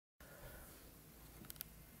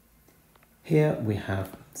Here we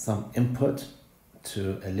have some input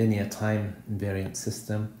to a linear time invariant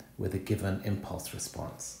system with a given impulse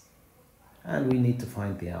response. And we need to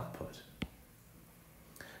find the output.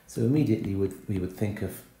 So immediately we would think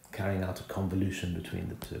of carrying out a convolution between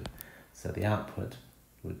the two. So the output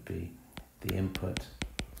would be the input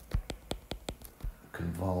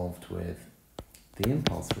convolved with the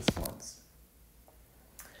impulse response.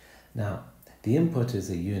 Now, the input is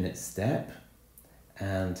a unit step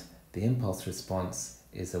and the impulse response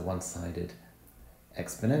is a one-sided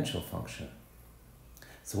exponential function.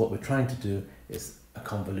 So what we're trying to do is a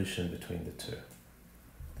convolution between the two.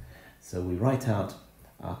 So we write out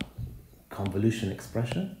our convolution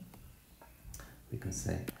expression. We can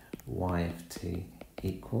say y of t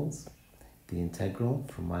equals the integral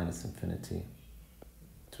from minus infinity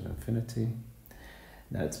to infinity.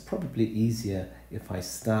 Now it's probably easier if I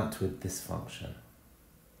start with this function.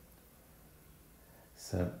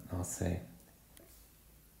 So I'll say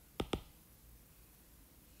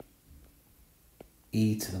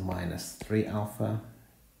e to the minus 3 alpha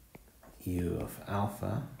u of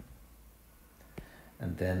alpha,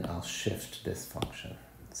 and then I'll shift this function.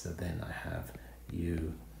 So then I have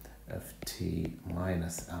u of t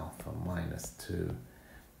minus alpha minus 2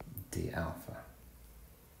 d alpha.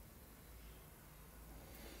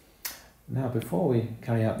 Now before we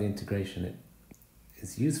carry out the integration, it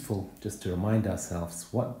is useful just to remind ourselves,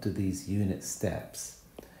 what do these unit steps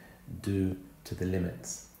do to the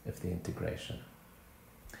limits of the integration?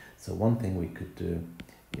 So one thing we could do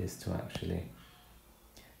is to actually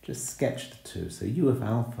just sketch the two. So u of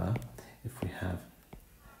alpha, if we have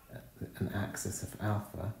an axis of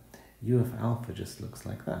alpha, u of alpha just looks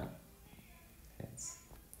like that. It's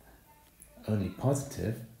only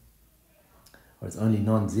positive, or it's only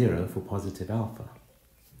non-zero for positive alpha.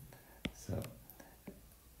 So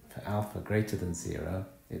for alpha greater than 0,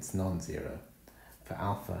 it's non-zero. For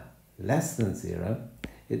alpha less than 0,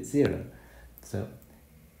 it's 0. So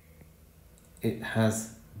it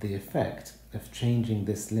has the effect of changing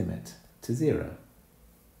this limit to 0.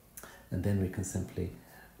 And then we can simply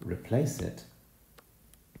replace it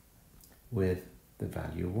with the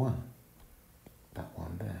value 1, that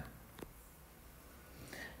one there.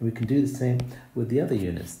 And we can do the same with the other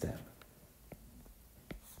unit step.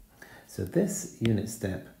 So this unit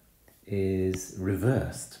step is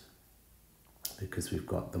reversed because we've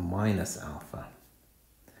got the minus alpha.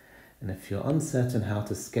 And if you're uncertain how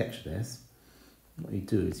to sketch this, what you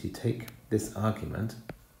do is you take this argument,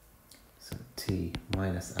 so t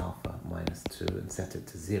minus alpha minus 2, and set it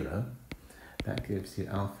to 0. That gives you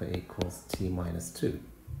alpha equals t minus 2.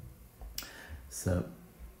 So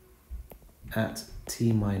at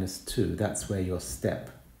t minus 2, that's where your step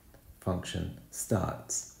function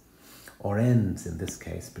starts, or ends in this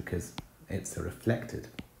case, because it's a reflected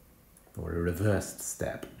or a reversed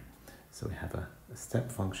step. So we have a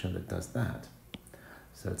step function that does that.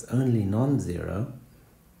 So it's only non-zero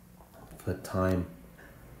for time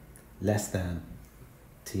less than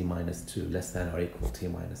t minus 2, less than or equal t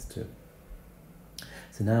minus 2.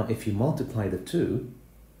 So now if you multiply the two,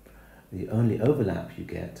 the only overlap you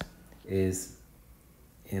get is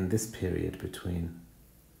in this period between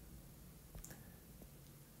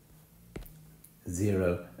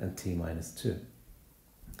 0 and t minus 2.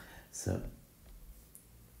 So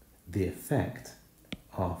the effect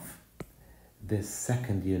of this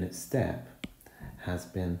second unit step has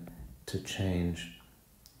been to change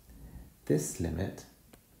this limit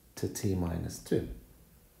to t minus 2.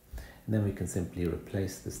 And then we can simply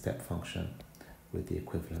replace the step function with the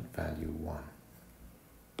equivalent value 1.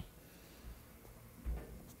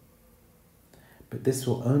 But this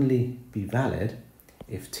will only be valid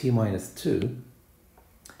if t minus 2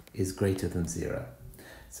 is greater than 0.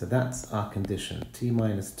 So that's our condition. T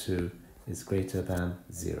minus 2 is greater than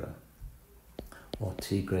 0, or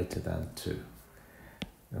t greater than 2.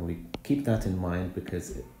 And we keep that in mind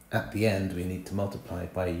because at the end we need to multiply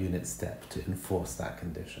by a unit step to enforce that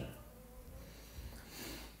condition.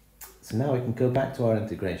 So now we can go back to our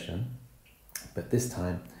integration, but this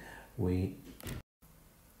time we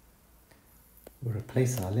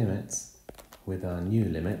replace our limits with our new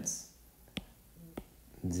limits,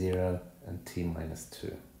 0 and t minus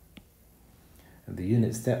 2. And the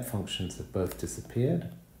unit step functions have both disappeared,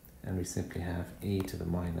 and we simply have e to the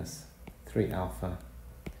minus 3 alpha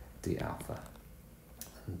d alpha.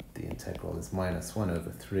 And the integral is minus 1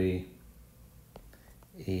 over 3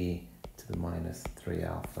 e to the minus 3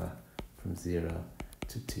 alpha from 0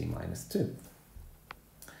 to t minus 2.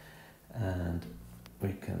 And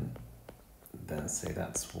we can then say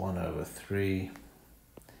that's 1 over 3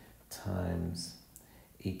 times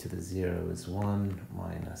e to the 0 is 1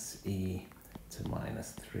 minus e to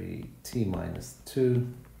minus 3, t minus 2,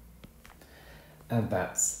 and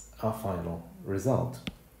that's our final result.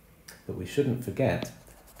 But we shouldn't forget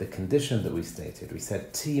the condition that we stated. We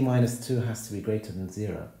said t minus 2 has to be greater than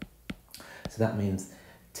 0. So that means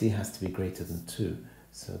t has to be greater than 2.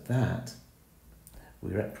 So that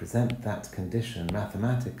we represent that condition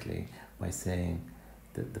mathematically by saying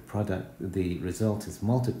that the result is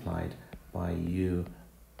multiplied by u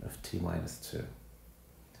of t minus 2.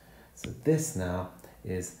 So this now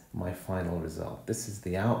is my final result. This is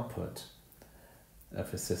the output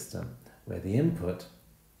of a system where the input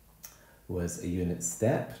was a unit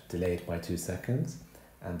step delayed by 2 seconds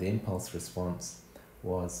and the impulse response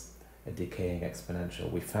was a decaying exponential.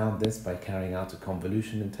 We found this by carrying out a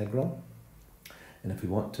convolution integral. And if we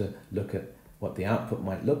want to look at what the output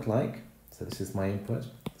might look like, so this is my input,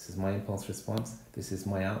 this is my impulse response, this is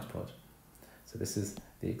my output. So this is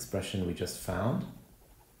the expression we just found.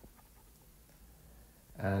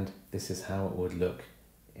 And this is how it would look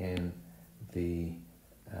in the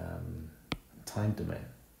time domain.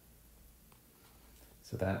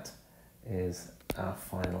 So that is our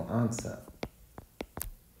final answer.